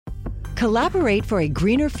Collaborate for a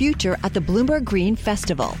greener future at the Bloomberg Green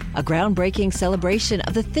Festival, a groundbreaking celebration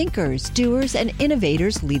of the thinkers, doers, and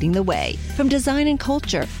innovators leading the way. From design and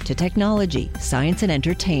culture to technology, science, and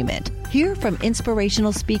entertainment. Hear from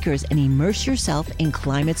inspirational speakers and immerse yourself in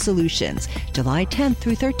climate solutions. July 10th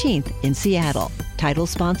through 13th in Seattle. Title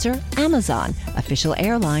sponsor, Amazon. Official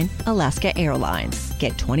airline, Alaska Airlines.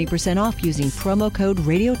 Get 20% off using promo code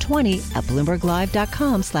radio20 at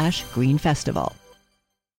BloombergLive.com/Green Festival.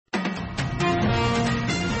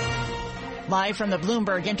 Live from the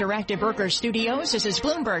Bloomberg Interactive Brokers Studios, this is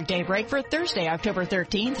Bloomberg Daybreak for Thursday, October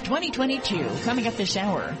 13th, 2022. Coming up this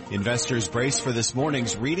hour. Investors brace for this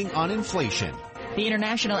morning's reading on inflation. The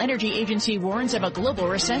International Energy Agency warns of a global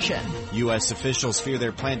recession. U.S. officials fear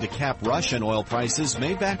their plan to cap Russian oil prices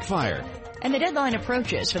may backfire. And the deadline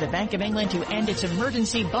approaches for the Bank of England to end its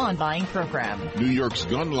emergency bond buying program. New York's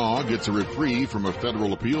gun law gets a reprieve from a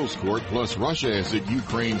federal appeals court, plus Russia has hit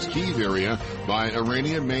Ukraine's Kyiv area by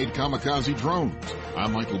Iranian-made kamikaze drones.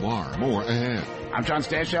 I'm Michael Barr. More ahead. I'm John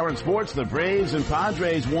Stashower in sports. The Braves and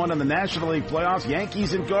Padres won in the National League playoffs.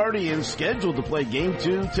 Yankees and Guardians scheduled to play Game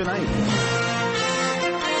 2 tonight.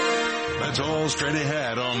 That's all straight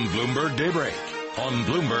ahead on Bloomberg Daybreak. On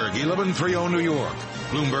Bloomberg 1130 New York,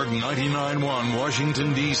 Bloomberg 99.1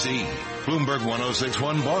 Washington, D.C., Bloomberg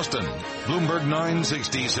 106.1 Boston, Bloomberg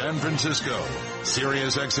 960 San Francisco,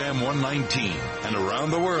 Sirius XM 119, and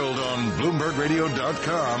around the world on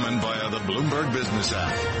BloombergRadio.com and via the Bloomberg Business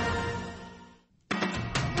app.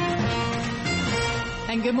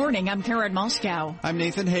 And good morning, I'm Karen Moscow. I'm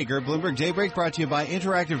Nathan Hager. Bloomberg Daybreak brought to you by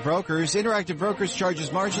Interactive Brokers. Interactive Brokers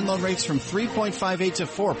charges margin loan rates from 3.58 to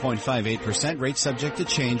 4.58%. Rates subject to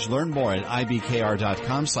change. Learn more at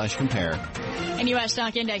ibkr.com/compare. And U.S.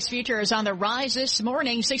 stock index futures on the rise this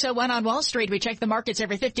morning. 6:01 on Wall Street. We check the markets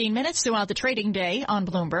every 15 minutes throughout the trading day on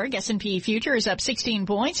Bloomberg. S&P futures up 16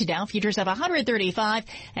 points. Dow futures up 135.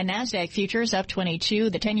 And NASDAQ futures up 22.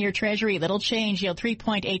 The 10-year Treasury, little change. Yield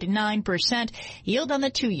 3.89%. Yield on the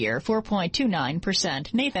 2-year,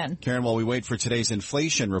 4.29%. Nathan. Karen, while we wait for today's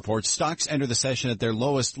inflation report, stocks enter the session at their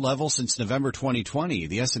lowest level since November 2020.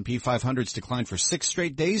 The S&P 500's declined for 6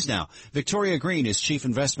 straight days now. Victoria Green is Chief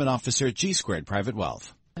Investment Officer at G Squared Private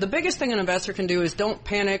Wealth. The biggest thing an investor can do is don't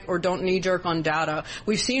panic or don't knee-jerk on data.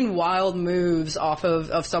 We've seen wild moves off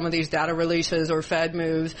of some of these data releases or Fed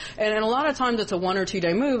moves, and a lot of times it's a 1 or 2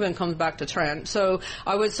 day move and comes back to trend. So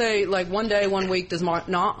I would say, like, 1 day, 1 week does not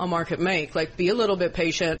a market make. Like, be a little bit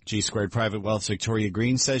patient. G Squared Private Wealth's Victoria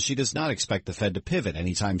Green says she does not expect the Fed to pivot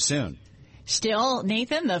anytime soon. Still,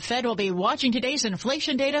 Nathan, the Fed will be watching today's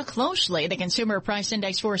inflation data closely. The Consumer Price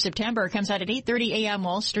Index for September comes out at 8:30 a.m.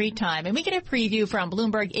 Wall Street time. And we get a preview from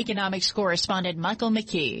Bloomberg economics correspondent Michael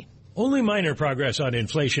McKee. Only minor progress on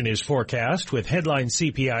inflation is forecast, with headline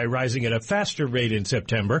CPI rising at a faster rate in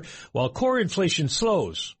September, while core inflation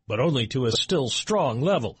slows, but only to a still strong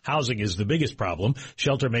level. Housing is the biggest problem.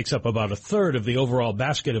 Shelter makes up about a third of the overall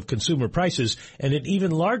basket of consumer prices and an even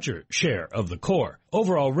larger share of the core.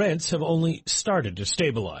 Overall rents have only started to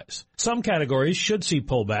stabilize. Some categories should see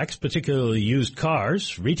pullbacks, particularly used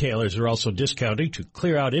cars. Retailers are also discounting to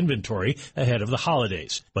clear out inventory ahead of the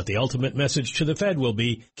holidays. But the ultimate message to the Fed will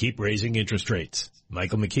be, keep raising interest rates.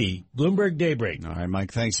 Michael McKee, Bloomberg Daybreak. All right,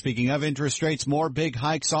 Mike, thanks. Speaking of interest rates, more big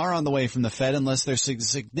hikes are on the way from the Fed unless there's a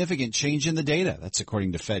significant change in the data. That's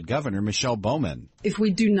according to Fed Governor Michelle Bowman. If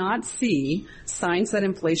we do not see signs that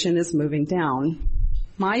inflation is moving down,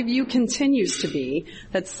 my view continues to be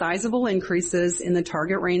that sizable increases in the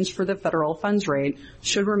target range for the federal funds rate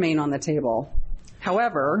should remain on the table.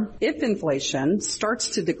 However, if inflation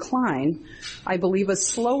starts to decline, I believe a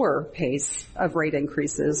slower pace of rate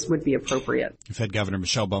increases would be appropriate. Fed Governor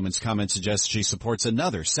Michelle Bowman's comment suggests she supports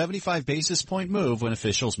another 75 basis point move when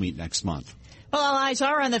officials meet next month. Well, all eyes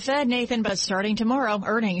are on the Fed, Nathan, but starting tomorrow,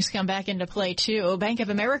 earnings come back into play, too. Bank of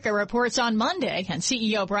America reports on Monday, and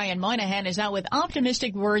CEO Brian Moynihan is out with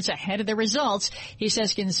optimistic words ahead of the results. He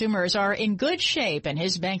says consumers are in good shape, and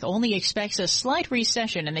his bank only expects a slight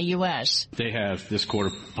recession in the U.S. They have this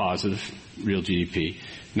quarter positive real GDP.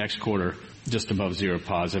 Next quarter, just above zero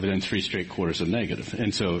positive, and then 3 straight quarters of negative.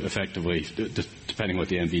 And so effectively, depending what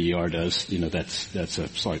the NBER does, that's a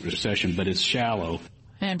slight recession, but it's shallow.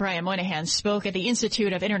 And Brian Moynihan spoke at the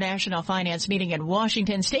Institute of International Finance meeting in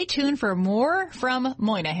Washington. Stay tuned for more from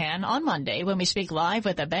Moynihan on Monday when we speak live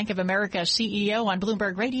with the Bank of America CEO on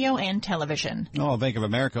Bloomberg Radio and television. Oh, Bank of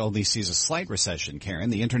America only sees a slight recession,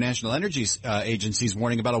 Karen. The International Energy Agency is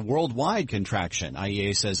warning about a worldwide contraction.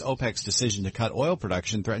 IEA says OPEC's decision to cut oil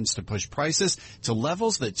production threatens to push prices to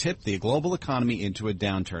levels that tip the global economy into a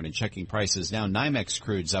downturn. And checking prices now, NYMEX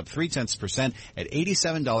crude's up 0.3% at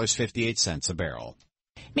 $87.58 a barrel.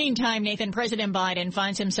 Meantime, Nathan, President Biden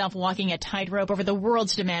finds himself walking a tightrope over the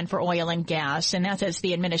world's demand for oil and gas, and that's as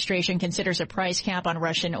the administration considers a price cap on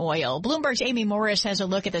Russian oil. Bloomberg's Amy Morris has a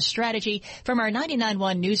look at the strategy from our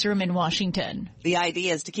 99.1 newsroom in Washington. The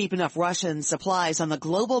idea is to keep enough Russian supplies on the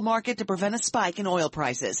global market to prevent a spike in oil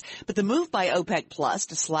prices. But the move by OPEC Plus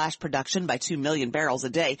to slash production by 2 million barrels a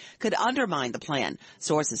day could undermine the plan.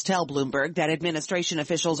 Sources tell Bloomberg that administration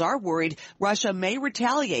officials are worried Russia may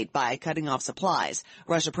retaliate by cutting off supplies.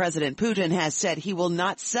 Russia President Putin has said he will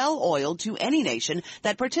not sell oil to any nation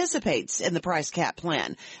that participates in the price cap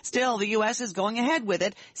plan. Still, the U.S. is going ahead with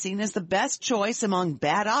it, seen as the best choice among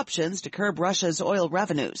bad options to curb Russia's oil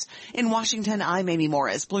revenues. In Washington, I'm Amy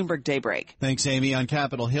Morris, Bloomberg Daybreak. Thanks, Amy. On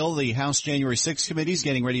Capitol Hill, the House January 6th committee is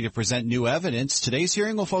getting ready to present new evidence. Today's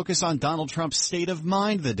hearing will focus on Donald Trump's state of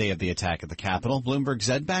mind the day of the attack at the Capitol. Bloomberg's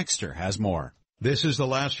Ed Baxter has more. This is the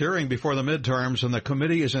last hearing before the midterms, and the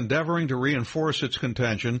committee is endeavoring to reinforce its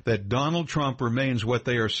contention that Donald Trump remains what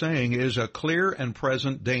they are saying is a clear and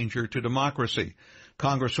present danger to democracy.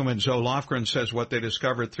 Congresswoman Zoe Lofgren says what they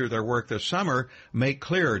discovered through their work this summer make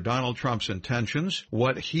clear Donald Trump's intentions,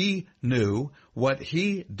 what he knew, what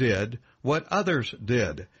he did, what others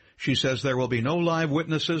did. She says there will be no live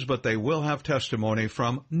witnesses, but they will have testimony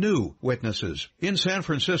from new witnesses. In San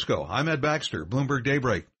Francisco, I'm Ed Baxter, Bloomberg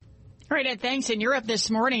Daybreak. All right, Ed, thanks. In Europe this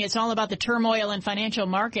morning, it's all about the turmoil in financial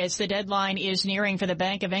markets. The deadline is nearing for the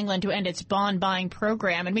Bank of England to end its bond buying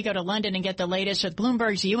program. And we go to London and get the latest with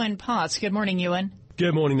Bloomberg's Ewan Potts. Good morning, Ewan.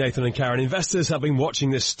 Good morning, Nathan and Karen. Investors have been watching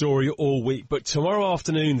this story all week, but tomorrow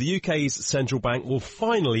afternoon, the UK's central bank will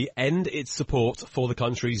finally end its support for the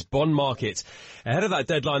country's bond market. Ahead of that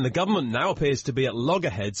deadline, the government now appears to be at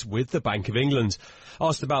loggerheads with the Bank of England.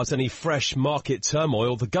 Asked about any fresh market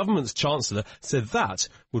turmoil, the government's chancellor said that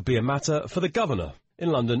would be a matter for the governor. In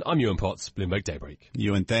London, I'm Ewan Potts, Bloomberg Daybreak.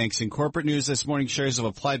 Ewan, thanks. In corporate news this morning, shares of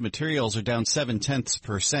Applied Materials are down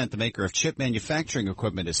 0.7%. The maker of chip manufacturing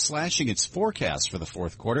equipment is slashing its forecast for the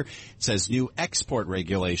fourth quarter. It says new export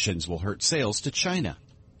regulations will hurt sales to China.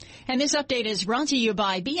 And this update is brought to you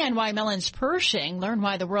by BNY Mellon's Pershing. Learn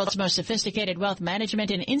why the world's most sophisticated wealth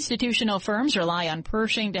management and institutional firms rely on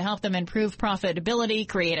Pershing to help them improve profitability,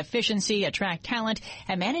 create efficiency, attract talent,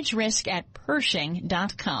 and manage risk at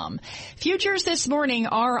Pershing.com. Futures this morning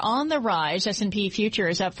are on the rise. S&P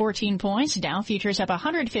futures up 14 points. Dow futures up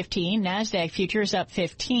 115. NASDAQ futures up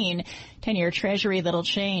 15. 10-year Treasury, little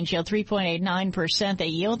change. Yield 3.89%. The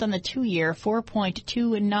yield on the 2-year,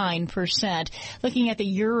 4.29%. Looking at the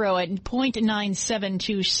euro at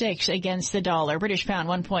 0.9726 against the dollar. British pound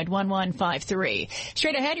 1.1153.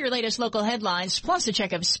 Straight ahead, your latest local headlines, plus a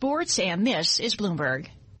check of sports, and this is Bloomberg.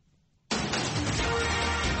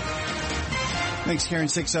 Thanks, Karen.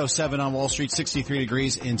 6:07 on Wall Street, 63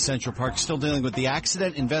 degrees in Central Park. Still dealing with the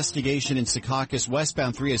accident investigation in Secaucus.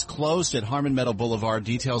 Westbound 3 is closed at Harmon Meadow Boulevard.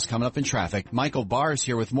 Details coming up in traffic. Michael Barr is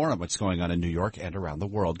here with more on what's going on in New York and around the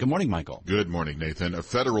world. Good morning, Michael. Good morning, Nathan. A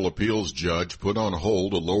federal appeals judge put on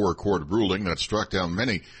hold a lower court ruling that struck down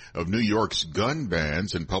many of New York's gun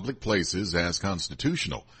bans in public places as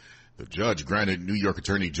constitutional. The judge granted New York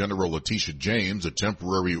Attorney General Letitia James a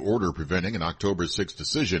temporary order preventing an October 6th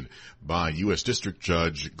decision by U.S. District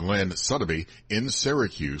Judge Glenn Sotheby in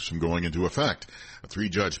Syracuse from going into effect. A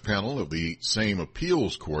 3-judge panel of the same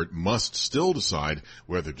appeals court must still decide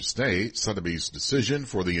whether to stay Sotheby's decision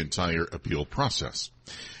for the entire appeal process.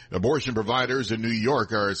 Abortion providers in New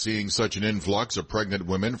York are seeing such an influx of pregnant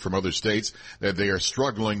women from other states that they are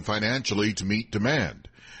struggling financially to meet demand.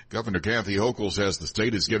 Governor Kathy Hochul says the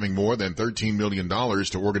state is giving more than $13 million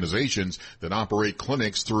to organizations that operate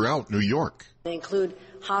clinics throughout New York. They include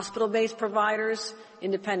hospital-based providers,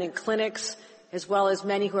 independent clinics, as well as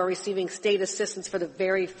many who are receiving state assistance for the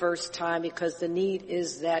very first time because the need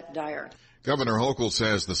is that dire. Governor Hochul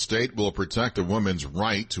says the state will protect a woman's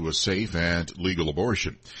right to a safe and legal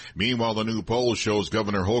abortion. Meanwhile, the new poll shows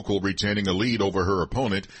Governor Hochul retaining a lead over her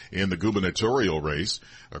opponent in the gubernatorial race.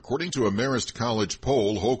 According to a Marist College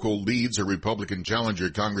poll, Hochul leads her Republican challenger,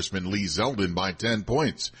 Congressman Lee Zeldin, by 10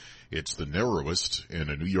 points. It's the narrowest in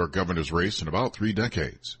a New York governor's race in about 3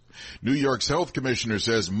 decades. New York's health commissioner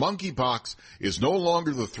says monkeypox is no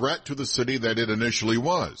longer the threat to the city that it initially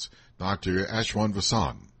was. Dr. Ashwan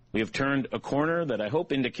Vasan. We have turned a corner that I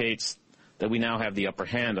hope indicates that we now have the upper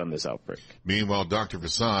hand on this outbreak. Meanwhile, Dr.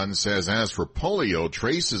 Vasan says as for polio,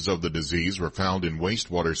 traces of the disease were found in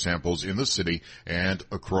wastewater samples in the city and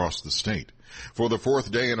across the state. For the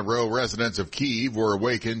fourth day in a row, residents of Kyiv were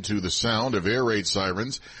awakened to the sound of air raid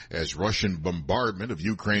sirens as Russian bombardment of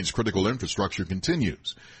Ukraine's critical infrastructure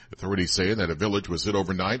continues. Authorities say that a village was hit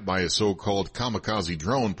overnight by a so-called kamikaze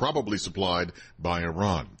drone, probably supplied by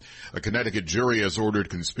Iran. A Connecticut jury has ordered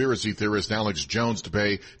conspiracy theorist Alex Jones to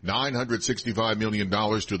pay $965 million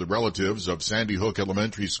to the relatives of Sandy Hook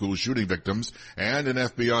Elementary School shooting victims and an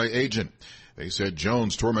FBI agent. They said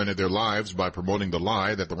Jones tormented their lives by promoting the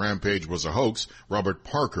lie that the rampage was a hoax. Robert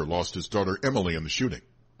Parker lost his daughter Emily in the shooting.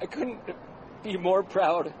 I couldn't be more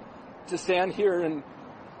proud to stand here and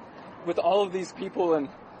with all of these people, and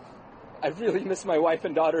I really miss my wife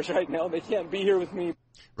and daughters right now. They can't be here with me.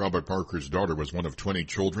 Robert Parker's daughter was one of 20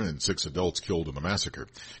 children and 6 adults killed in the massacre.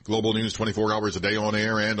 Global news 24 hours a day on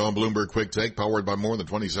air and on Bloomberg Quick Take, powered by more than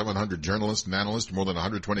 2,700 journalists and analysts from more than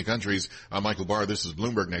 120 countries. I'm Michael Barr. This is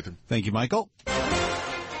Bloomberg, Nathan. Thank you, Michael.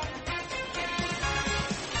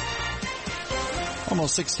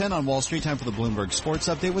 Almost 6:10 on Wall Street. Time for the Bloomberg Sports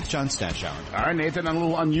Update with John Stashower. All right, Nathan, a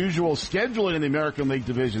little unusual scheduling in the American League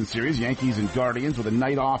Division Series. Yankees and Guardians with a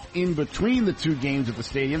night off in between the two games at the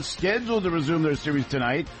stadium. Scheduled to resume their series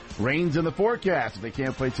tonight. Rain's in the forecast. If they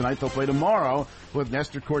can't play tonight, they'll play tomorrow with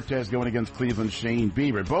Nestor Cortes going against Cleveland's Shane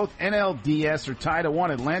Bieber. Both NLDS are tied at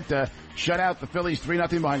 1. Atlanta shut out the Phillies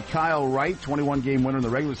 3-0 behind Kyle Wright, 21-game winner in the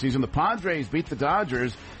regular season. The Padres beat the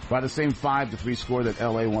Dodgers by the same 5-3 score that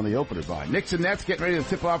L.A. won the opener by. Knicks and Nets getting ready to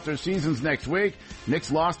tip off their seasons next week.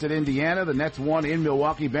 Knicks lost at Indiana. The Nets won in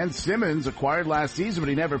Milwaukee. Ben Simmons acquired last season, but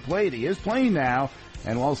he never played. He is playing now.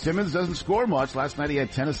 And while Simmons doesn't score much, last night he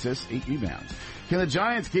had 10 assists, 8 rebounds. Can the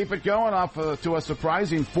Giants keep it going off to a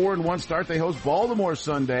surprising 4-1 start? They host Baltimore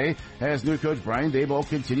Sunday as new coach Brian Daboll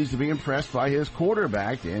continues to be impressed by his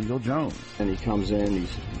quarterback, Daniel Jones. And he comes in, he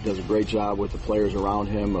does a great job with the players around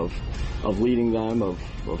him of leading them, of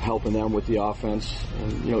helping them with the offense.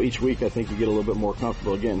 And, each week I think you get a little bit more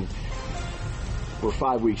comfortable. Again, we're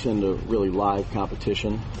 5 weeks into really live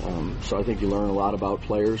competition, so I think you learn a lot about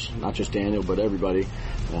players, not just Daniel, but everybody.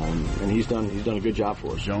 And he's done a good job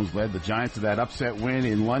for us. Jones led the Giants to that upset win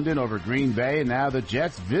in London over Green Bay, and now the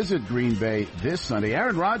Jets visit Green Bay this Sunday.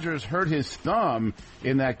 Aaron Rodgers hurt his thumb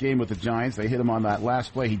in that game with the Giants. They hit him on that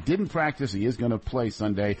last play. He didn't practice. He is going to play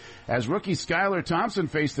Sunday. As rookie Skylar Thompson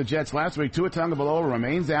faced the Jets last week, Tua Tagovailoa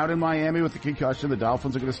remains out in Miami with the concussion. The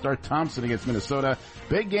Dolphins are going to start Thompson against Minnesota.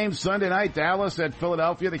 Big game Sunday night, Dallas at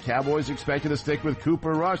Philadelphia. The Cowboys expected to stick with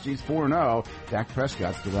Cooper Rush. He's 4-0. Dak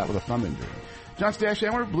Prescott still out with a thumb injury. John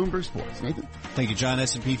Stashower, Bloomberg Sports. Nathan. Thank you, John.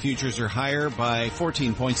 S&P futures are higher by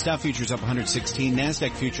 14 points. Dow futures up 116.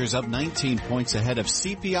 NASDAQ futures up 19 points ahead of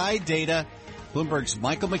CPI data. Bloomberg's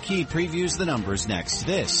Michael McKee previews the numbers next.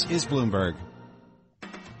 This is Bloomberg.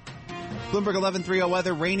 Bloomberg 11:30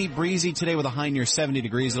 weather, rainy, breezy today with a high near 70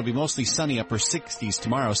 degrees. It'll be mostly sunny, upper 60s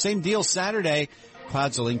tomorrow. Same deal Saturday.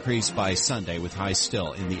 Clouds will increase by Sunday with highs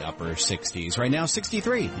still in the upper 60s. Right now,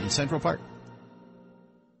 63 in Central Park.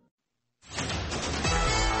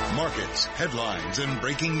 Markets, headlines, and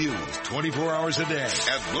breaking news 24 hours a day at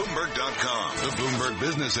Bloomberg.com, the Bloomberg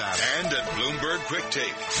Business app, and at Bloomberg Quick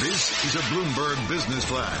Take. This is a Bloomberg Business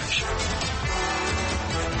Flash.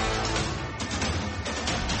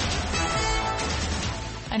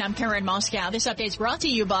 And I'm Karen Moscow. This update is brought to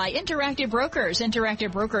you by Interactive Brokers.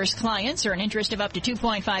 Interactive Brokers clients earn interest of up to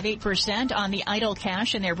 2.58% on the idle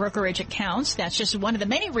cash in their brokerage accounts. That's just one of the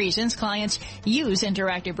many reasons clients use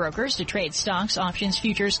Interactive Brokers to trade stocks, options,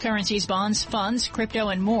 futures, currencies, bonds, funds, crypto,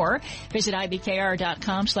 and more. Visit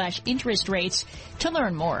ibkr.com/interest rates to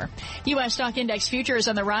learn more. U.S. stock index futures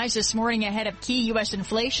on the rise this morning ahead of key U.S.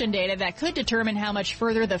 inflation data that could determine how much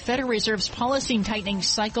further the Federal Reserve's policy tightening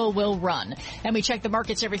cycle will run. And we check the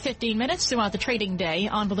markets every 15 minutes throughout the trading day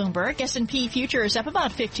on Bloomberg. S&P futures up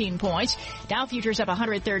about 15 points. Dow futures up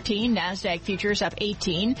 113. NASDAQ futures up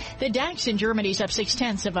 18. The DAX in Germany's up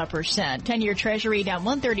 0.6%. 10-year Treasury down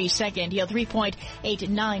 1/32, yield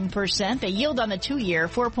 3.89%. The yield on the 2-year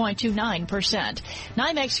 4.29%.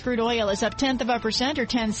 NYMEX crude oil is up 0.1% or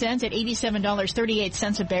 10 cents at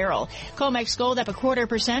 $87.38 a barrel. COMEX gold up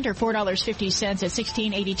 0.25% or $4.50 at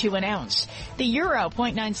 $16.82 an ounce. The euro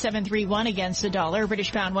 0.9731 against the dollar.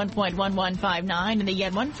 British pound 1.1159 and the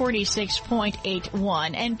yen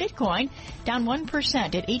 146.81. And Bitcoin down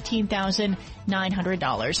 1% at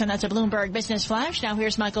 $18,900. And that's a Bloomberg Business Flash. Now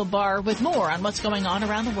here's Michael Barr with more on what's going on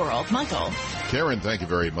around the world. Michael. Karen, thank you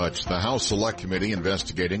very much. The House Select Committee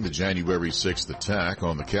investigating the January 6th attack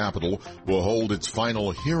on the Capitol will hold its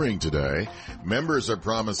final hearing today. Members are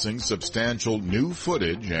promising substantial new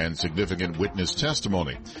footage and significant witness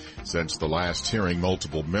testimony. Since the last hearing,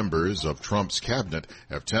 multiple members of Trump's cabinet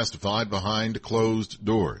have testified behind closed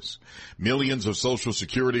doors. Millions of Social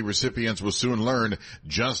Security recipients will soon learn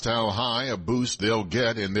just how high a boost they'll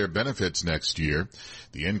get in their benefits next year.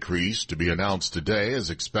 The increase to be announced today is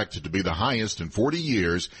expected to be the highest in 40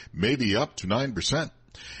 years, maybe up to 9%.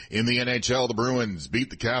 In the NHL, the Bruins beat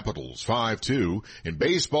the Capitals 5-2. In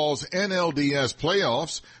baseball's NLDS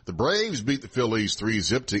playoffs, the Braves beat the Phillies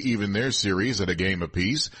 3-0 to even their series at a game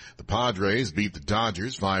apiece. The Padres beat the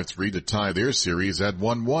Dodgers 5-3 to tie their series at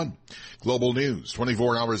 1-1. Global news,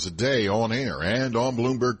 24 hours a day on air and on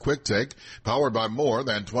Bloomberg Quick Take, powered by more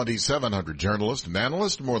than 2,700 journalists and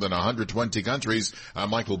analysts in more than 120 countries. I'm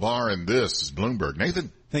Michael Barr, and this is Bloomberg.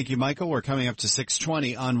 Nathan. Thank you, Michael. We're coming up to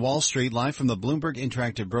 6:20 on Wall Street, live from the Bloomberg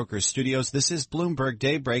Interactive Brokers Studios. This is Bloomberg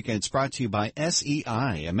Daybreak, and it's brought to you by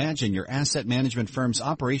SEI. Imagine your asset management firm's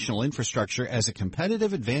operational infrastructure as a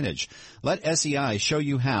competitive advantage. Let SEI show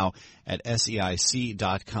you how at SEIC.com/IMS.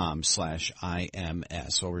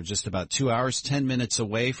 Well, we're just about 2 hours, 10 minutes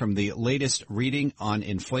away from the latest reading on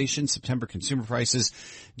inflation. September consumer prices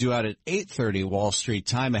due out at 8:30 Wall Street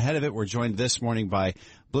time. Ahead of it, we're joined this morning by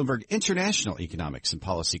Bloomberg International Economics and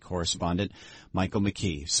Policy Correspondent Michael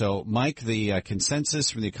McKee. So, Mike, the consensus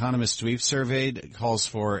from the economists we've surveyed calls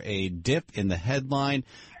for a dip in the headline,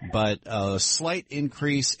 but a slight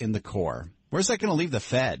increase in the core. Where's that going to leave the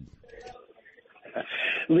Fed?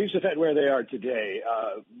 Leaves the Fed where they are today.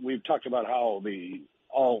 We've talked about how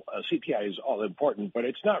CPI is all important, but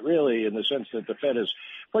it's not really, in the sense that the Fed has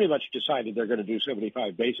pretty much decided they're going to do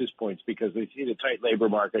 75 basis points because they see the tight labor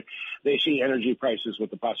market. They see energy prices with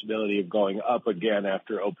the possibility of going up again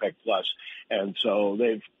after OPEC plus. And so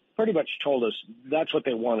they've pretty much told us that's what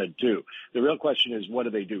they want to do. The real question is, what do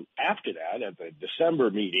they do after that at the December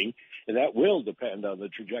meeting? And that will depend on the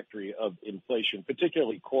trajectory of inflation,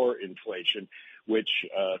 particularly core inflation, which,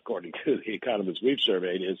 according to the economists we've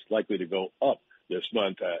surveyed, is likely to go up this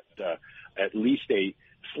month at least a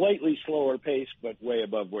slightly slower pace, but way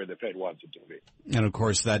above where the Fed wants it to be. And, of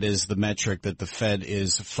course, that is the metric that the Fed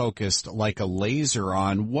is focused like a laser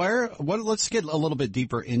on. Let's get a little bit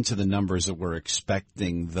deeper into the numbers that we're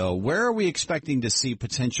expecting, though. Where are we expecting to see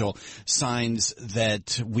potential signs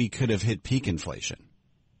that we could have hit peak inflation?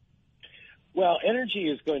 Well, energy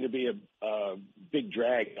is going to be a big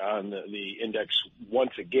drag on the index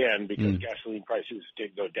once again because gasoline prices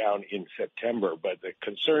did go down in September. But the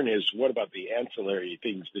concern is, what about the ancillary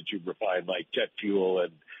things that you've refined, like jet fuel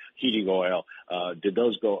and heating oil? Did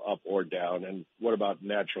those go up or down? And what about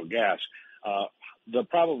natural gas? The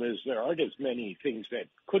problem is there aren't as many things that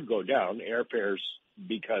could go down. Airfares,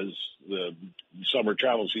 because the summer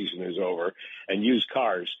travel season is over, and used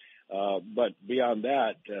cars. But beyond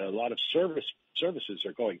that, a lot of services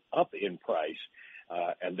are going up in price,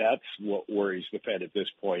 and that's what worries the Fed at this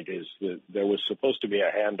point, is that there was supposed to be a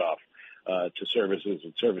handoff to services,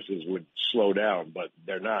 and services would slow down, but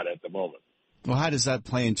they're not at the moment. Well, how does that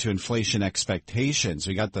play into inflation expectations?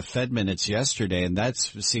 We got the Fed minutes yesterday, and that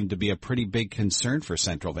seemed to be a pretty big concern for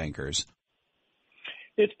central bankers.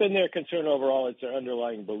 It's been their concern overall. It's their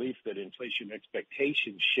underlying belief that inflation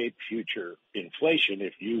expectations shape future inflation.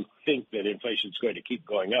 If you think that inflation is going to keep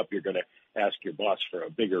going up, you're going to ask your boss for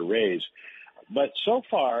a bigger raise. But so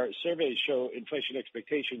far, surveys show inflation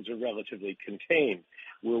expectations are relatively contained.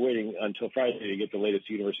 We're waiting until Friday to get the latest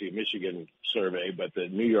University of Michigan survey, but the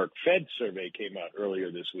New York Fed survey came out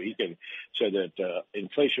earlier this week and said that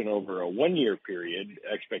inflation over a one-year period,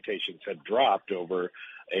 expectations had dropped. Over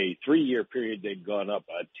a 3-year period, they'd gone up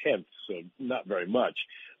a tenth, so not very much.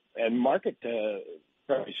 And market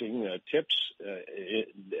pricing tips,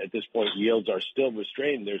 at this point, yields are still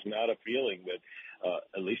restrained. There's not a feeling that,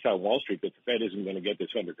 at least on Wall Street, that the Fed isn't going to get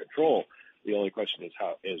this under control. The only question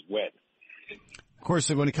is when. Of course,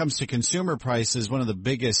 when it comes to consumer prices, one of the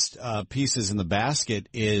biggest pieces in the basket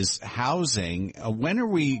is housing. When are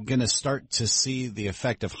we going to start to see the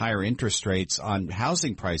effect of higher interest rates on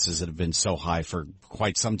housing prices that have been so high for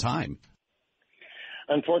quite some time?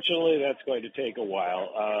 Unfortunately, that's going to take a while.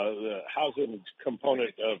 The housing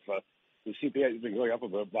component of the CPI has been going up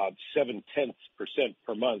about 0.7%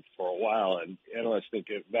 per month for a while, and analysts think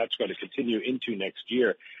that's going to continue into next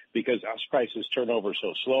year because house prices turn over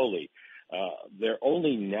so slowly. They're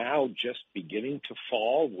only now just beginning to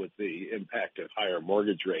fall with the impact of higher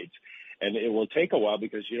mortgage rates. And it will take a while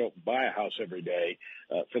because you don't buy a house every day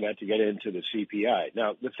for that to get into the CPI.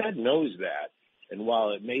 Now, the Fed knows that. And while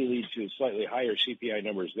it may lead to slightly higher CPI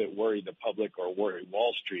numbers that worry the public or worry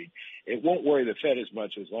Wall Street, it won't worry the Fed as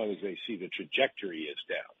much as long as they see the trajectory is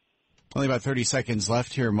down. Only about 30 seconds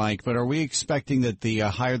left here, Mike, but are we expecting that the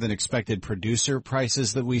higher than expected producer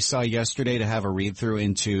prices that we saw yesterday to have a read-through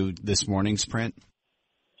into this morning's print?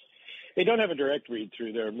 They don't have a direct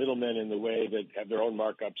read-through. There are middlemen in the way that have their own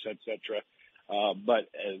markups, et cetera. But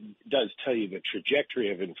it does tell you the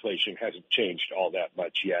trajectory of inflation hasn't changed all that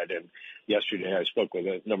much yet. And yesterday I spoke with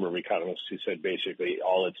a number of economists who said basically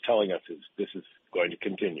all it's telling us is this is going to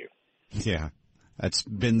continue. Yeah, that's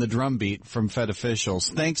been the drumbeat from Fed officials.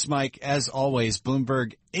 Thanks, Mike. As always,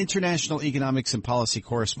 Bloomberg international economics and policy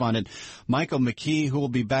correspondent Michael McKee, who will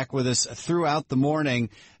be back with us throughout the morning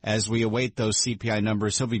as we await those CPI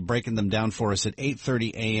numbers. He'll be breaking them down for us at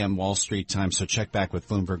 8:30 a.m. Wall Street time. So check back with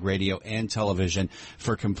Bloomberg Radio and television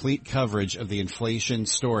for complete coverage of the inflation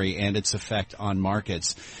story and its effect on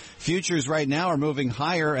markets. Futures right now are moving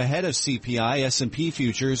higher ahead of CPI. S&P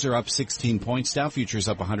futures are up 16 points. Dow futures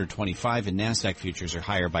up 125, and NASDAQ futures are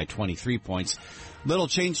higher by 23 points. Little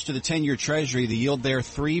change to the 10-year Treasury. The yield there,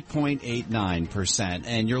 3.89%.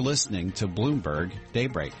 And you're listening to Bloomberg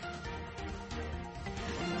Daybreak.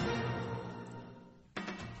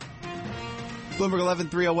 Bloomberg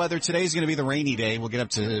 11:30 weather. Today is going to be the rainy day. We'll get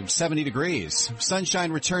up to 70 degrees.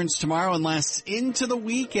 Sunshine returns tomorrow and lasts into the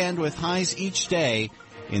weekend with highs each day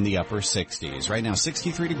in the upper 60s. Right now,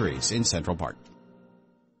 63 degrees in Central Park.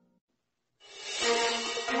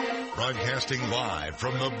 Broadcasting live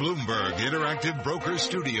from the Bloomberg Interactive Brokers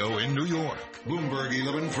Studio in New York. Bloomberg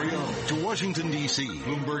 1130 to Washington, D.C.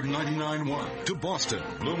 Bloomberg 99.1 to Boston.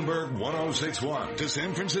 Bloomberg 106.1 to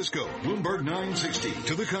San Francisco. Bloomberg 960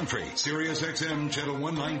 to the country. Sirius XM Channel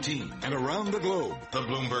 119. And around the globe, the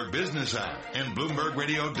Bloomberg Business app and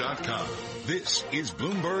BloombergRadio.com. This is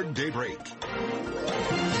Bloomberg Daybreak.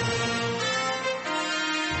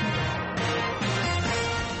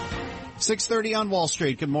 6:30 on Wall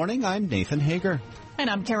Street. Good morning. I'm Nathan Hager. And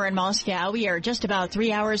I'm Karen Moscow. We are just about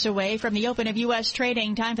 3 hours away from the open of U.S.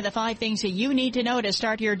 trading. Time for the 5 things that you need to know to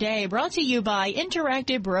start your day. Brought to you by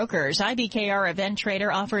Interactive Brokers. IBKR Event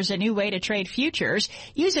Trader offers a new way to trade futures.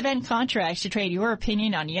 Use event contracts to trade your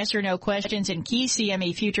opinion on yes or no questions in key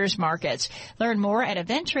CME futures markets. Learn more at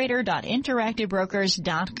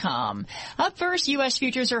eventtrader.interactivebrokers.com. Up first, U.S.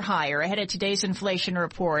 futures are higher ahead of today's inflation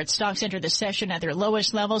report. Stocks enter the session at their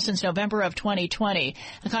lowest level since November of 2020.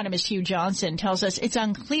 Economist Hugh Johnson tells us it's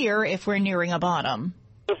unclear if we're nearing a bottom.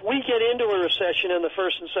 If we get into a recession in the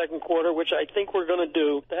first and second quarter, which I think we're going to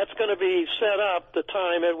do, that's going to be set up the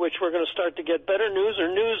time at which we're going to start to get better news, or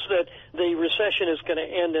news that the recession is going to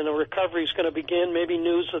end and a recovery is going to begin, maybe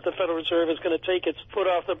news that the Federal Reserve is going to take its foot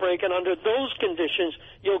off the brake, and under those conditions,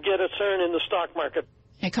 you'll get a turn in the stock market.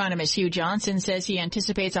 Economist Hugh Johnson says he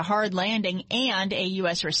anticipates a hard landing and a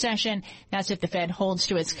U.S. recession. That's if the Fed holds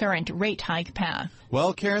to its current rate hike path.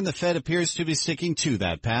 Well, Karen, the Fed appears to be sticking to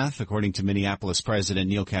that path, according to Minneapolis President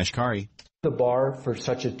Neil Kashkari. The bar for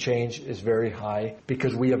such a change is very high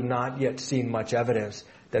because we have not yet seen much evidence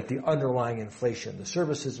that the underlying inflation, the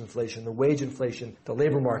services inflation, the wage inflation, the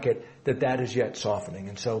labor market, that is yet softening.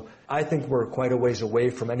 And so I think we're quite a ways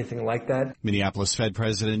away from anything like that. Minneapolis Fed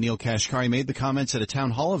President Neil Kashkari made the comments at a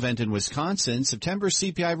town hall event in Wisconsin. September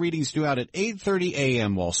CPI readings due out at 8:30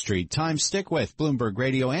 a.m. Wall Street time. Stick with Bloomberg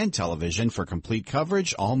Radio and television for complete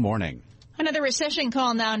coverage all morning. Another recession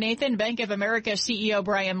call now, Nathan. Bank of America CEO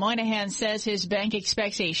Brian Moynihan says his bank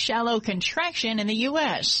expects a shallow contraction in the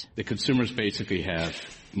U.S. The consumers basically have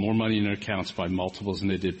more money in their accounts by multiples than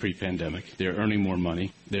they did pre-pandemic. They're earning more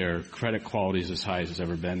money. Their credit quality is as high as it's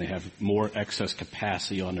ever been. They have more excess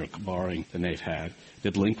capacity on their borrowing than they've had.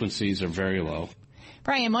 The delinquencies are very low.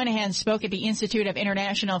 Brian Moynihan spoke at the Institute of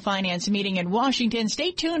International Finance meeting in Washington.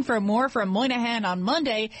 Stay tuned for more from Moynihan on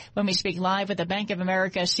Monday when we speak live with the Bank of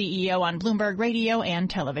America CEO on Bloomberg Radio and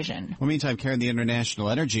television. Well, meantime, Karen, the International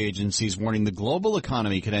Energy Agency is warning the global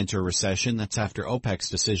economy could enter a recession. That's after OPEC's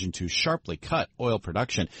decision to sharply cut oil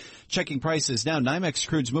production. Checking prices now, NYMEX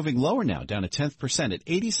crude's moving lower now, down 0.1% at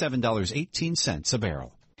 $87.18 a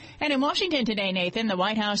barrel. And in Washington today, Nathan, the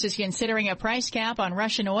White House is considering a price cap on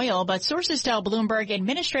Russian oil, but sources tell Bloomberg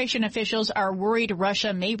administration officials are worried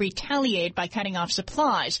Russia may retaliate by cutting off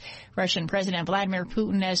supplies. Russian President Vladimir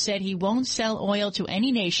Putin has said he won't sell oil to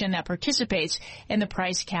any nation that participates in the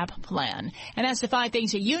price cap plan. And that's the 5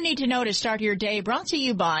 things that you need to know to start your day, brought to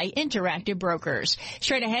you by Interactive Brokers.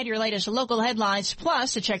 Straight ahead, your latest local headlines,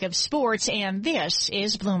 plus a check of sports, and this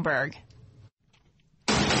is Bloomberg.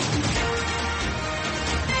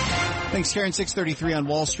 Thanks, Karen. 6:33 on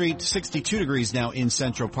Wall Street, 62 degrees now in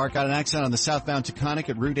Central Park. Got an accident on the southbound Taconic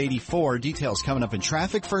at Route 84. Details coming up in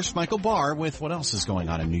traffic. First, Michael Barr with what else is going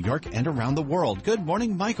on in New York and around the world. Good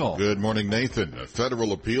morning, Michael. Good morning, Nathan. A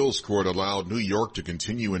federal appeals court allowed New York to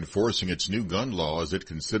continue enforcing its new gun law as it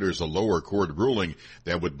considers a lower court ruling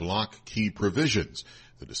that would block key provisions.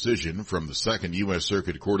 The decision from the Second U.S.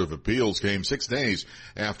 Circuit Court of Appeals came 6 days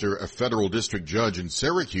after a federal district judge in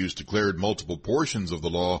Syracuse declared multiple portions of the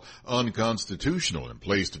law unconstitutional and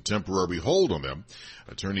placed a temporary hold on them.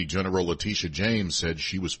 Attorney General Letitia James said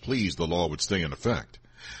she was pleased the law would stay in effect.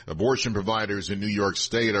 Abortion providers in New York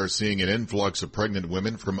State are seeing an influx of pregnant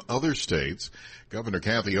women from other states. Governor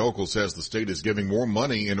Kathy Hochul says the state is giving more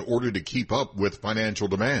money in order to keep up with financial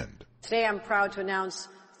demand. Today I'm proud to announce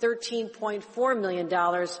 $13.4 million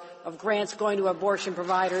of grants going to abortion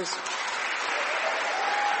providers.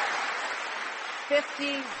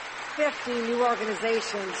 50 new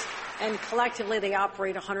organizations, and collectively they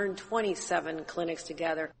operate 127 clinics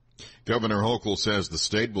together. Governor Hochul says the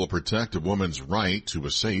state will protect a woman's right to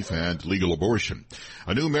a safe and legal abortion.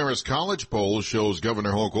 A new Marist College poll shows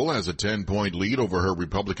Governor Hochul has a 10-point lead over her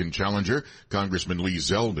Republican challenger, Congressman Lee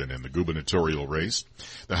Zeldin, in the gubernatorial race.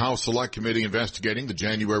 The House Select Committee investigating the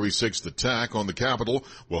January 6th attack on the Capitol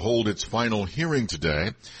will hold its final hearing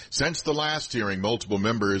today. Since the last hearing, multiple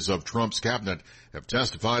members of Trump's cabinet have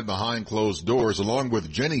testified behind closed doors, along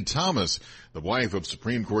with Jenny Thomas, the wife of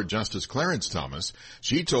Supreme Court Justice Clarence Thomas.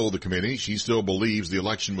 She told the committee she still believes the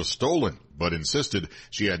election was stolen, but insisted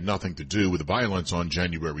she had nothing to do with the violence on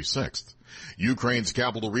January 6th. Ukraine's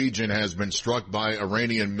capital region has been struck by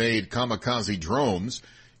Iranian-made kamikaze drones.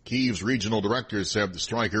 Kyiv's regional director said the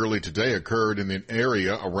strike early today occurred in an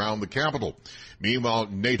area around the capital. Meanwhile,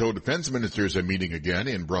 NATO defense ministers are meeting again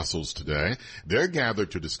in Brussels today. They're gathered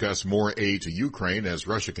to discuss more aid to Ukraine as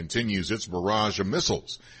Russia continues its barrage of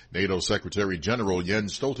missiles. NATO Secretary General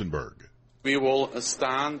Jens Stoltenberg. We will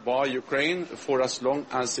stand by Ukraine for as long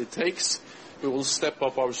as it takes. We will step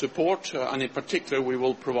up our support, and in particular we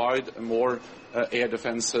will provide more air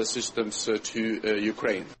defense systems to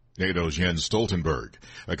Ukraine. NATO's Jens Stoltenberg.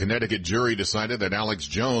 A Connecticut jury decided that Alex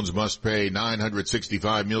Jones must pay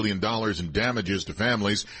 $965 million in damages to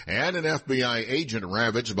families and an FBI agent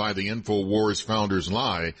ravaged by the InfoWars founder's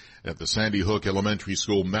lie that the Sandy Hook Elementary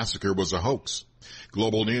School massacre was a hoax.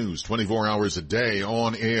 Global news, 24 hours a day,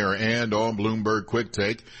 on air and on Bloomberg Quick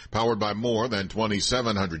Take, powered by more than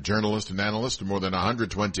 2,700 journalists and analysts in more than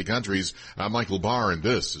 120 countries. I'm Michael Barr, and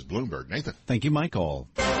this is Bloomberg. Nathan. Thank you, Michael.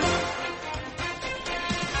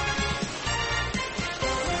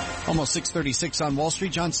 Almost 6:36 on Wall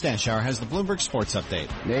Street. John Stashower has the Bloomberg Sports Update.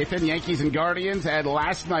 Nathan, Yankees and Guardians had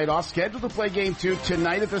last night off, scheduled to play Game 2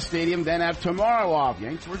 tonight at the stadium, then have tomorrow off.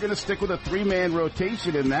 Yanks, we're going to stick with a three-man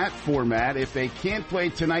rotation in that format. If they can't play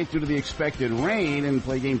tonight due to the expected rain and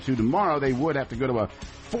play Game 2 tomorrow, they would have to go to a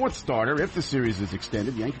fourth starter if the series is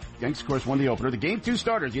extended. Yanks, of course, won the opener. The Game 2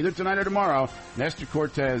 starters, either tonight or tomorrow, Nestor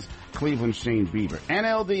Cortez, Cleveland, Shane Bieber.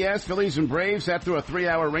 NLDS, Phillies and Braves sat through a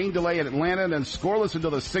 3-hour rain delay at Atlanta and then scoreless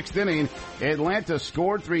until the 6th inning. Atlanta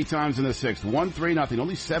scored 3 times in the 6th, 1-3-0.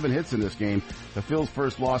 Only 7 hits in this game. The Phils'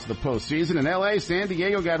 first loss of the postseason. In L.A., San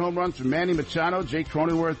Diego got home runs from Manny Machado, Jake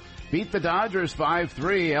Cronenworth, beat the Dodgers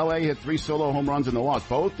 5-3. L.A. hit 3 solo home runs in the loss.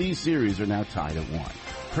 Both these series are now tied at 1.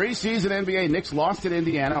 Preseason NBA, Knicks lost at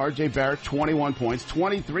Indiana. R.J. Barrett, 21 points,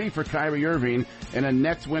 23 for Kyrie Irving, and a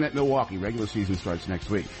Nets win at Milwaukee. Regular season starts next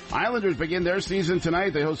week. Islanders begin their season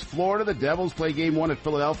tonight. They host Florida. The Devils play Game 1 at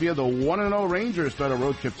Philadelphia. The 1-0 Rangers start a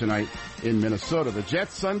road trip tonight in Minnesota. The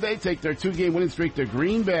Jets Sunday take their 2-game winning streak to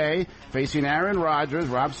Green Bay, facing Aaron Rodgers.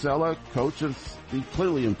 Rob Sella, coach of the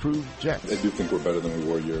clearly improved Jets. I do think we're better than we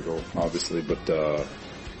were a year ago, obviously, but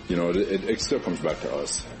it still comes back to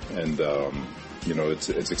us. And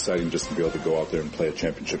it's exciting just to be able to go out there and play a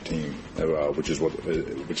championship team, which is what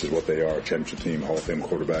they are, a championship team, Hall of Fame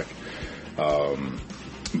quarterback.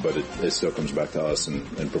 But it still comes back to us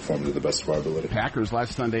and perform to the best of our ability. Packers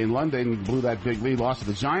last Sunday in London blew that big lead, lost to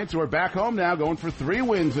the Giants, who are back home now, going for 3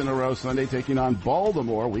 wins in a row Sunday, taking on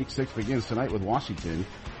Baltimore. Week 6 begins tonight with Washington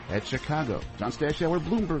at Chicago. John Stashower,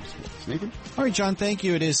 Bloomberg Sports. Nathan? All right, John, thank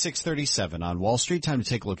you. It is 6:37 on Wall Street. Time to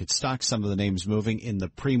take a look at stocks. Some of the names moving in the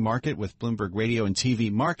pre-market with Bloomberg Radio and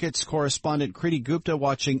TV markets. Correspondent Kriti Gupta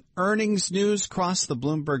watching earnings news across the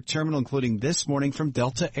Bloomberg terminal, including this morning from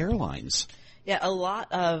Delta Airlines. Yeah, a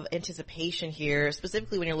lot of anticipation here,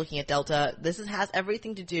 specifically when you're looking at Delta. This has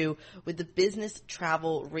everything to do with the business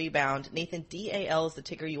travel rebound. Nathan, DAL is the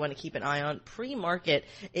ticker you want to keep an eye on. Pre-market,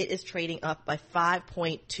 it is trading up by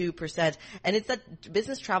 5.2%. And it's that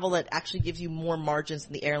business travel that actually gives you more margins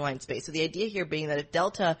in the airline space. So the idea here being that if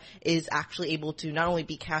Delta is actually able to not only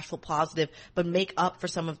be cash flow positive, but make up for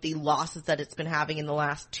some of the losses that it's been having in the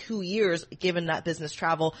last 2 years, given that business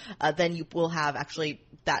travel, then you will have actually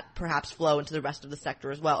that perhaps flow into the rest of the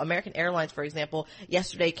sector as well. American Airlines, for example,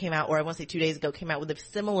 yesterday came out, or I want to say 2 days ago, came out with a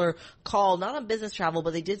similar call, not on business travel,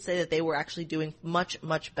 but they did say that they were actually doing much,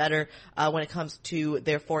 much better when it comes to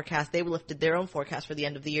their forecast. They lifted their own forecast for the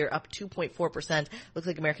end of the year up 2.4%. Looks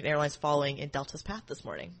like American Airlines following in Delta's path this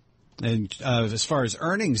morning. And as far as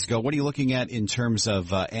earnings go, what are you looking at in terms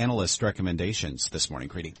of analyst recommendations this morning,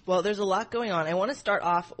 Creedy? Well, there's a lot going on. I want to start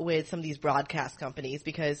off with some of these broadcast companies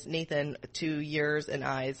because, Nathan, to yours and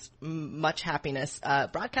I's much happiness,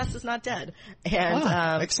 broadcast is not dead.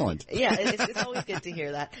 And excellent. Yeah, it's always good to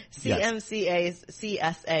hear that.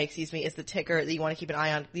 CSA, is the ticker that you want to keep an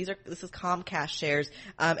eye on. This is Comcast shares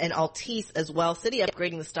and Altice as well. Citi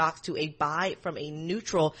upgrading the stocks to a buy from a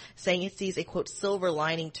neutral, saying it sees a, quote, silver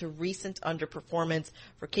lining to recent underperformance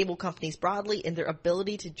for cable companies broadly in their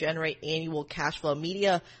ability to generate annual cash flow.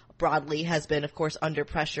 Media broadly has been, of course, under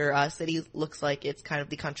pressure. Citi looks like it's kind of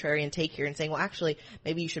the contrarian take here and saying, well, actually,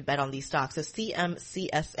 maybe you should bet on these stocks. So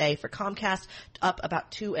CMCSA for Comcast up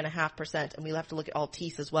about 2.5%, and we'll have to look at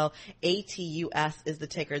Altice as well. ATUS is the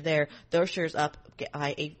ticker there. Those shares up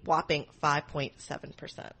by a whopping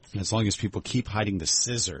 5.7%. As long as people keep hiding the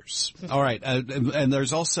scissors. All right, and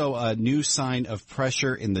there's also a new sign of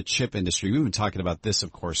pressure in the chip industry. We've been talking about this,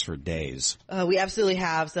 of course, for days. We absolutely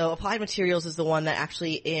have. So Applied Materials is the one that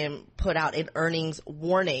actually put out an earnings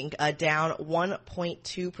warning, down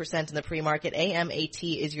 1.2% in the pre-market.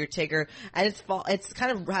 AMAT is your ticker, and it's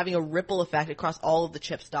kind of having a ripple effect across all of the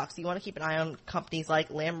chip stocks. So you want to keep an eye on companies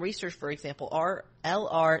like Lam Research, for example.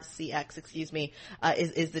 LRCX,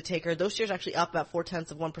 is the ticker. Those shares actually up about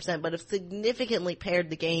 0.4%, but have significantly paired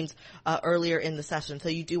the gains earlier in the session. So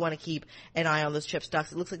you do want to keep an eye on those chip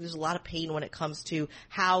stocks. It looks like there's a lot of pain when it comes to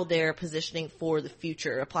how they're positioning for the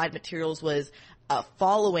future. Applied Materials was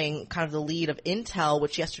following kind of the lead of Intel,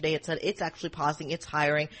 which yesterday it said it's actually pausing its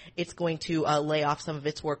hiring. It's going to lay off some of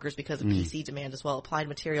its workers because of PC demand as well. Applied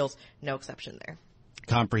Materials, no exception there.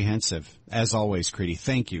 Comprehensive. As always, Creedy,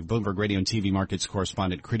 thank you. Bloomberg Radio and TV Markets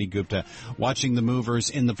correspondent Creedy Gupta watching the movers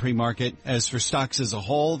in the pre-market. As for stocks as a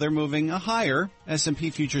whole, they're moving higher. S&P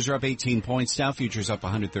futures are up 18 points. Dow futures up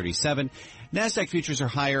 137. NASDAQ futures are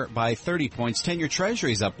higher by 30 points. 10-year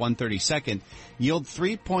Treasuries up 132nd. Yield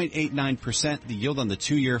 3.89%. The yield on the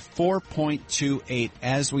 2-year 4.28.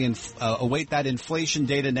 As we await that inflation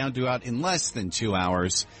data now due out in less than 2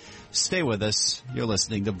 hours. Stay with us. You're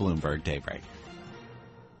listening to Bloomberg Daybreak.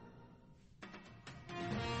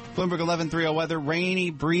 Bloomberg 11:30 weather,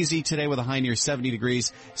 rainy, breezy today with a high near 70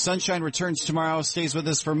 degrees. Sunshine returns tomorrow, stays with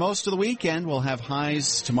us for most of the weekend. We'll have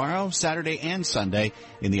highs tomorrow, Saturday, and Sunday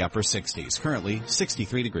in the upper 60s. Currently,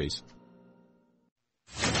 63 degrees.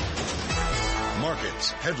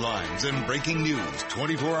 Markets, headlines, and breaking news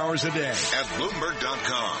 24 hours a day at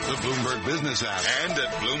Bloomberg.com, the Bloomberg Business app, and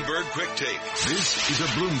at Bloomberg Quick Take. This is a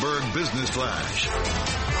Bloomberg Business Flash.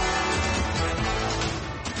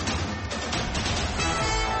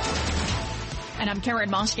 And I'm Karen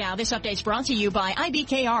Moscow. This update's brought to you by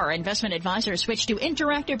IBKR. Investment advisors switch to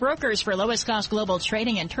Interactive Brokers for lowest cost global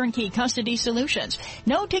trading and turnkey custody solutions.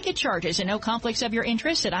 No ticket charges and no conflicts of your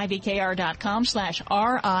interest at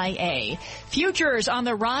IBKR.com/RIA. Futures on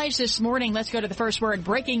the rise this morning. Let's go to the First Word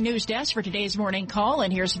breaking news desk for today's morning call.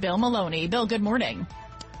 And here's Bill Maloney. Bill, good morning.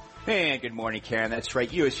 Hey, good morning, Karen. That's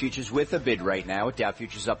right. U.S. futures with a bid right now. Dow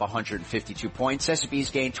futures up 152 points.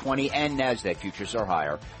 S&P's gained 20, and NASDAQ futures are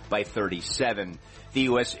higher by 37. The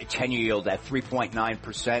U.S. 10-year yield at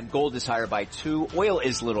 3.9%. Gold is higher by 2. Oil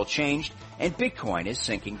is little changed, and Bitcoin is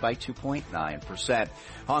sinking by 2.9%.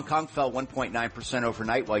 Hong Kong fell 1.9%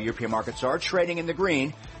 overnight, while European markets are trading in the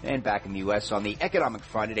green. And back in the U.S. on the economic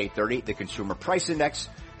front at 8:30, the Consumer Price Index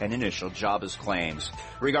and initial jobless claims.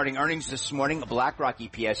 Regarding earnings this morning, BlackRock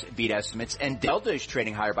EPS beat estimates, and Delta is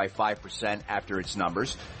trading higher by 5% after its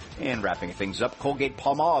numbers. And wrapping things up,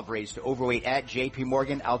 Colgate-Palmolive raised to overweight at J.P.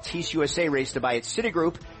 Morgan, Altice USA raised to buy at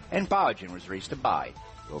Citigroup, and Biogen was raised to buy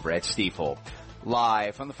over at Stifel.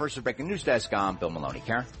 Live from the First Breaking News Desk, I'm Bill Maloney.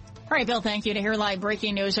 Karen? All right, Bill, thank you. To hear live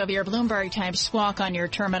breaking news over your Bloomberg type squawk on your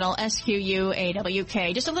terminal,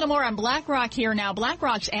 SQUAWK. Just a little more on BlackRock here now.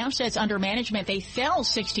 BlackRock's assets under management, they fell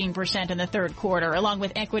 16% in the third quarter, along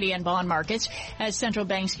with equity and bond markets, as central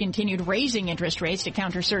banks continued raising interest rates to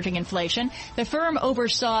counter surging inflation. The firm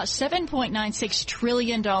oversaw $7.96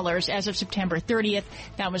 trillion as of September 30th.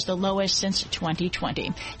 That was the lowest since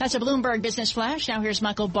 2020. That's a Bloomberg Business Flash. Now here's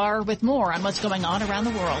Michael Barr with more on what's going on around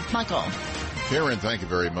the world. Michael. Karen, thank you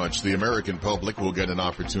very much. The American public will get an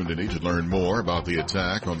opportunity to learn more about the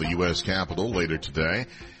attack on the U.S. Capitol later today.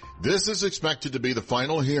 This is expected to be the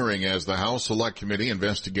final hearing as the House Select Committee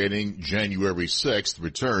investigating January 6th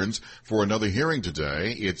returns for another hearing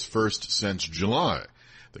today, its first since July.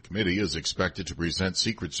 The committee is expected to present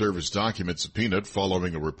Secret Service documents subpoenaed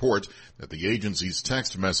following a report that the agency's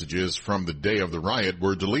text messages from the day of the riot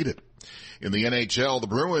were deleted. In the NHL, the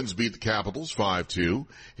Bruins beat the Capitals 5-2.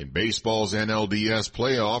 In baseball's NLDS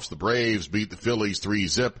playoffs, the Braves beat the Phillies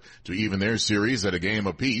 3-0 to even their series at a game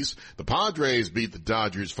apiece. The Padres beat the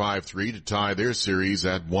Dodgers 5-3 to tie their series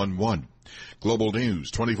at 1-1. Global news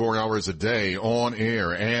 24 hours a day on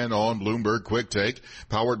air and on Bloomberg Quick Take,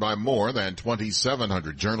 powered by more than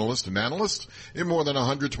 2,700 journalists and analysts in more than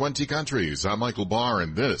 120 countries. I'm Michael Barr,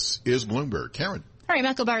 and this is Bloomberg. Karen. All right,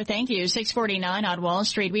 Michael Barr, thank you. 6:49 on Wall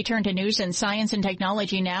Street. We turn to news and science and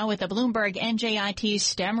technology now with the Bloomberg NJIT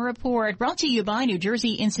STEM report, brought to you by New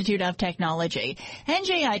Jersey Institute of Technology.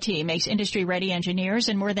 NJIT makes industry-ready engineers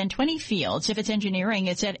in more than 20 fields. If it's engineering,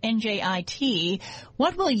 it's at NJIT.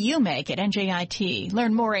 What will you make at NJIT?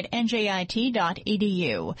 Learn more at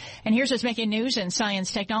njit.edu. And here's what's making news in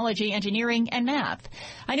science, technology, engineering, and math.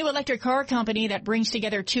 A new electric car company that brings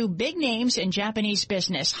together two big names in Japanese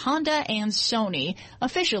business, Honda and Sony,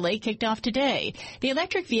 officially kicked off today. The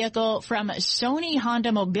electric vehicle from Sony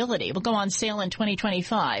Honda Mobility will go on sale in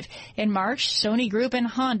 2025. In March, Sony Group and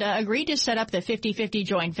Honda agreed to set up the 50-50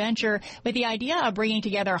 joint venture with the idea of bringing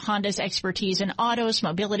together Honda's expertise in autos,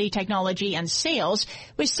 mobility technology, and sales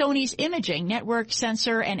with Sony's imaging, network,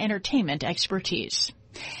 sensor, and entertainment expertise.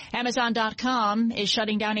 Amazon.com is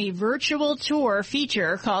shutting down a virtual tour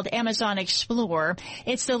feature called Amazon Explore.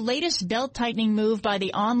 It's the latest belt-tightening move by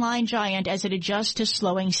the online giant as it adjusts to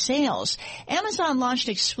slowing sales. Amazon launched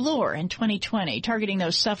Explore in 2020, targeting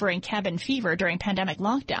those suffering cabin fever during pandemic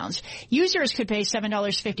lockdowns. Users could pay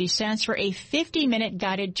 $7.50 for a 50-minute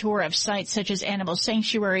guided tour of sites such as animal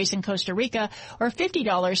sanctuaries in Costa Rica, or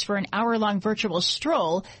 $50 for an hour-long virtual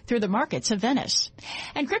stroll through the markets of Venice.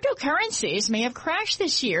 And cryptocurrencies may have crashed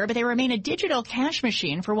this year, but they remain a digital cash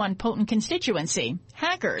machine for one potent constituency,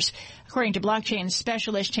 hackers. According to blockchain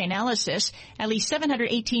specialist Chainalysis, at least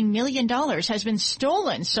 $718 million has been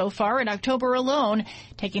stolen so far in October alone,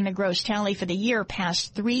 taking the gross tally for the year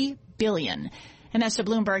past $3 billion. And that's the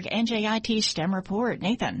Bloomberg NJIT STEM report.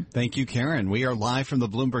 Nathan. Thank you, Karen. We are live from the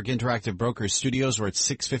Bloomberg Interactive Brokers studios. We're at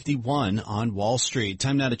 6:51 on Wall Street.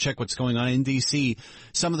 Time now to check what's going on in D.C.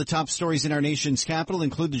 Some of the top stories in our nation's capital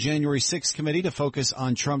include the January 6th committee to focus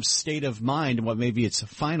on Trump's state of mind and what may be its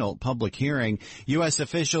final public hearing. U.S.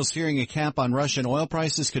 officials fearing a cap on Russian oil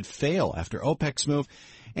prices could fail after OPEC's move.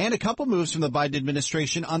 And a couple moves from the Biden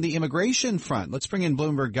administration on the immigration front. Let's bring in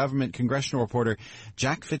Bloomberg government congressional reporter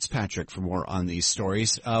Jack Fitzpatrick for more on these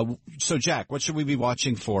stories. So, Jack, what should we be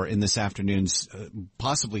watching for in this afternoon's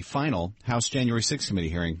possibly final House January 6th committee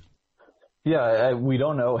hearing? Yeah, we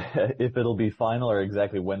don't know if it'll be final or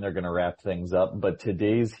exactly when they're going to wrap things up, but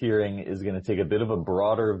today's hearing is going to take a bit of a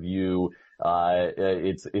broader view.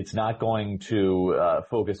 It's not going to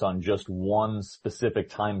focus on just one specific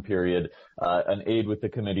time period. An aide with the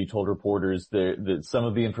committee told reporters that some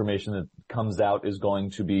of the information that comes out is going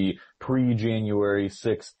to be pre-January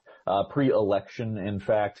 6th. Pre-election, in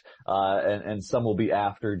fact, and some will be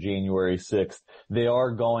after January 6th. They are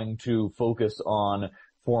going to focus on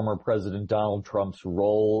former President Donald Trump's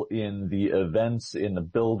role in the events, in the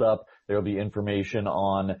buildup. There will be information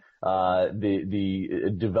on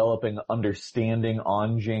the developing understanding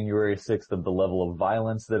on January 6th of the level of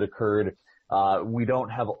violence that occurred. We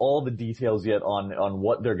don't have all the details yet on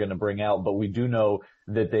what they're going to bring out, but we do know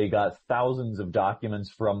that they got thousands of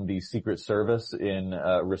documents from the Secret Service in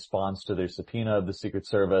response to their subpoena of the Secret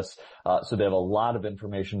Service. So they have a lot of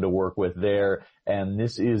information to work with there. And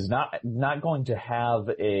this is not going to have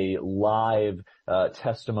a live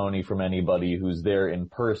testimony from anybody who's there in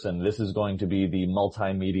person. This is going to be the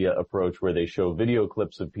multimedia approach where they show video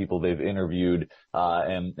clips of people they've interviewed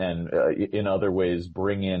and in other ways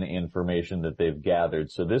bring in information that they've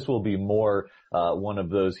gathered. So this will be more one of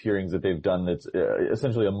those hearings that they've done that's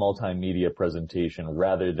essentially a multimedia presentation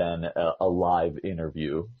rather than a live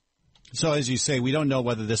interview. So as you say, we don't know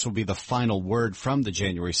whether this will be the final word from the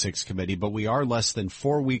January 6th committee, but we are less than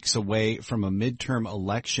 4 weeks away from a midterm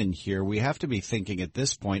election here. We have to be thinking at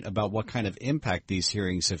this point about what kind of impact these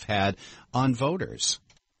hearings have had on voters.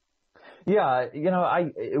 Yeah,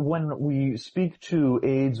 when we speak to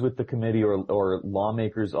aides with the committee or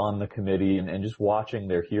lawmakers on the committee and just watching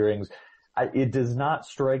their hearings, it does not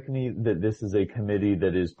strike me that this is a committee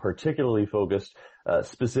that is particularly focused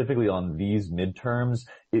specifically on these midterms.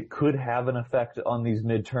 It could have an effect on these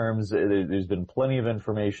midterms. There's been plenty of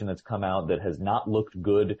information that's come out that has not looked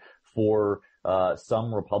good for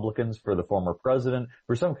some Republicans for the former president,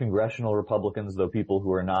 for some congressional Republicans, though people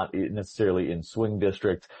who are not necessarily in swing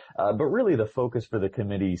districts. But really the focus for the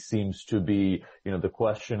committee seems to be, the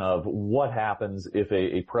question of what happens if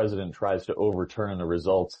a president tries to overturn the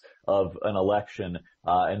results of an election,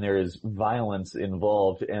 and there is violence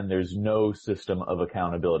involved and there's no system of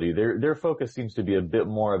accountability. Their focus seems to be a bit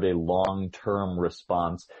more of a long-term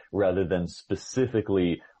response rather than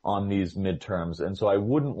specifically on these midterms. And so I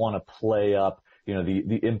wouldn't want to play up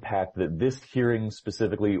the impact that this hearing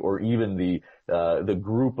specifically, or even the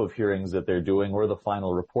group of hearings that they're doing, or the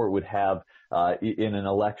final report would have in an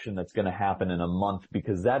election that's going to happen in a month,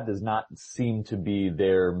 because that does not seem to be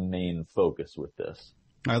their main focus with this.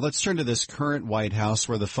 All right, let's turn to this current White House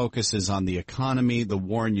where the focus is on the economy, the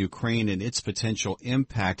war in Ukraine, and its potential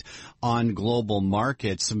impact on global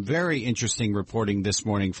markets. Some very interesting reporting this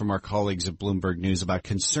morning from our colleagues at Bloomberg News about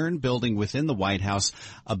concern building within the White House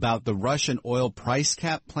about the Russian oil price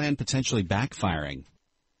cap plan potentially backfiring.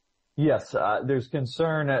 Yes, there's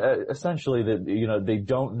concern essentially that, they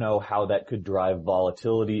don't know how that could drive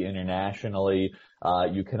volatility internationally.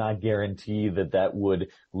 You cannot guarantee that would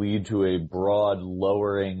lead to a broad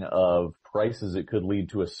lowering of prices. It could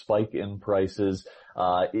lead to a spike in prices.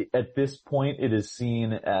 At this point, it is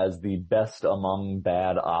seen as the best among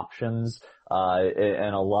bad options.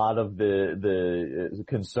 And a lot of the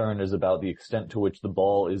concern is about the extent to which the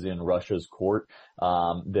ball is in Russia's court.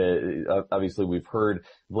 Obviously we've heard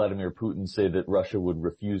Vladimir Putin say that Russia would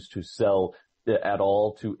refuse to sell at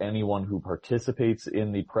all to anyone who participates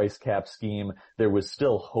in the price cap scheme. There was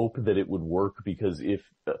still hope that it would work, because if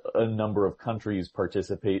a number of countries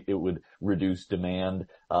participate, it would reduce demand,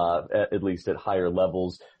 at least at higher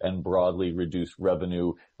levels, and broadly reduce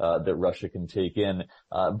revenue that Russia can take in.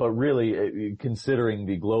 But really, considering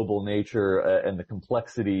the global nature and the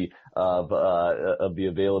complexity of the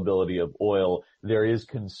availability of oil, there is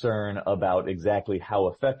concern about exactly how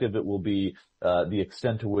effective it will be, the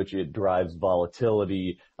extent to which it drives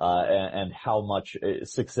volatility, and how much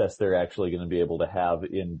success they're actually going to be able to have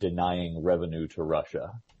in denying revenue to Russia.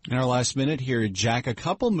 In our last minute here, Jack, a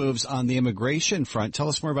couple moves on the immigration front. Tell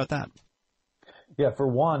us more about that. Yeah, for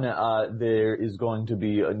one, there is going to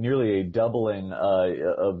be nearly a doubling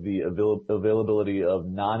of the availability of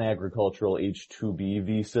non-agricultural H-2B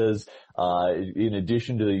visas. In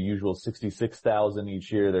addition to the usual 66,000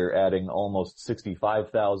 each year, they're adding almost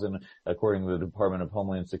 65,000, according to the Department of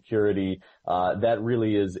Homeland Security. That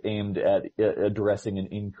really is aimed at addressing an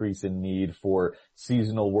increase in need for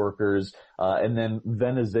seasonal workers. And then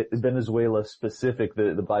Venezuela specific,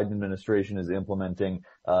 the Biden administration is implementing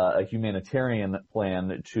a humanitarian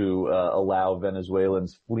plan to allow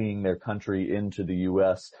Venezuelans fleeing their country into the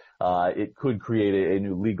U.S. It could create a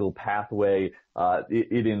new legal pathway.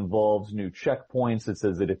 It involves new checkpoints. It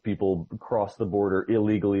says that if people cross the border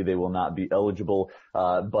illegally, they will not be eligible.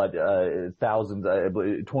 But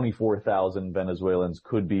 24,000 Venezuelans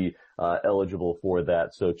could be eligible for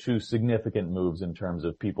that. So two significant moves in terms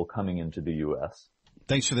of people coming into the U.S.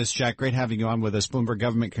 Thanks for this, Jack. Great having you on with us. Bloomberg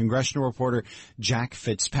government congressional reporter Jack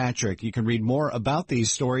Fitzpatrick. You can read more about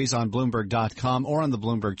these stories on Bloomberg.com or on the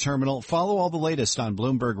Bloomberg terminal. Follow all the latest on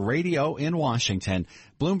Bloomberg Radio in Washington,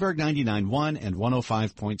 Bloomberg 99.1 and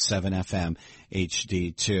 105.7 FM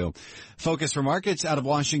HD2. Focus for markets out of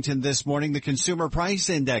Washington this morning. The Consumer Price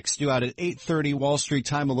Index due out at 8:30 Wall Street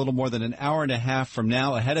time, a little more than an hour and a half from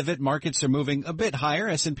now. Ahead of it, markets are moving a bit higher.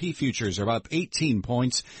 S&P futures are up 18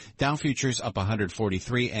 points. Dow futures up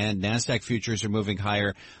 143, and NASDAQ futures are moving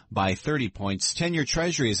higher by 30 points. 10-year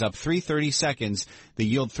Treasury is up 3/30 seconds. The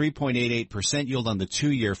yield 3.88%. Yield on the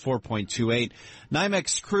 2-year 4.28.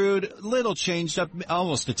 NYMEX crude, little changed, up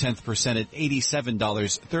almost a 0.1% at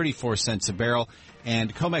 $87.34 a barrel.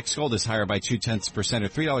 And COMEX gold is higher by 0.2% or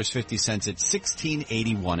 $3.50 at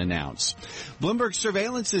 $16.81 an ounce. Bloomberg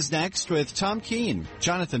Surveillance is next with Tom Keene,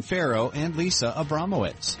 Jonathan Farrow, and Lisa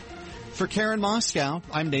Abramowitz. For Karen Moscow,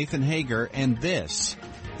 I'm Nathan Hager, and this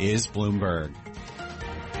is Bloomberg.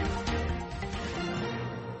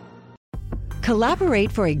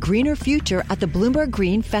 Collaborate for a greener future at the Bloomberg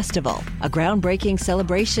Green Festival, a groundbreaking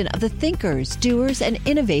celebration of the thinkers, doers, and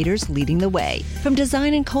innovators leading the way. From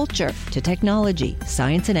design and culture to technology,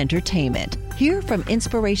 science, and entertainment. Hear from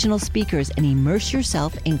inspirational speakers and immerse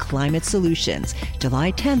yourself in climate solutions.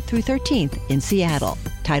 July 10th through 13th in Seattle.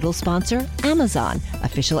 Title sponsor, Amazon.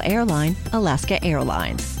 Official airline, Alaska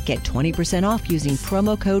Airlines. Get 20% off using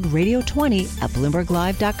promo code radio20 at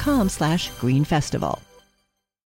BloombergLive.com/Green Festival.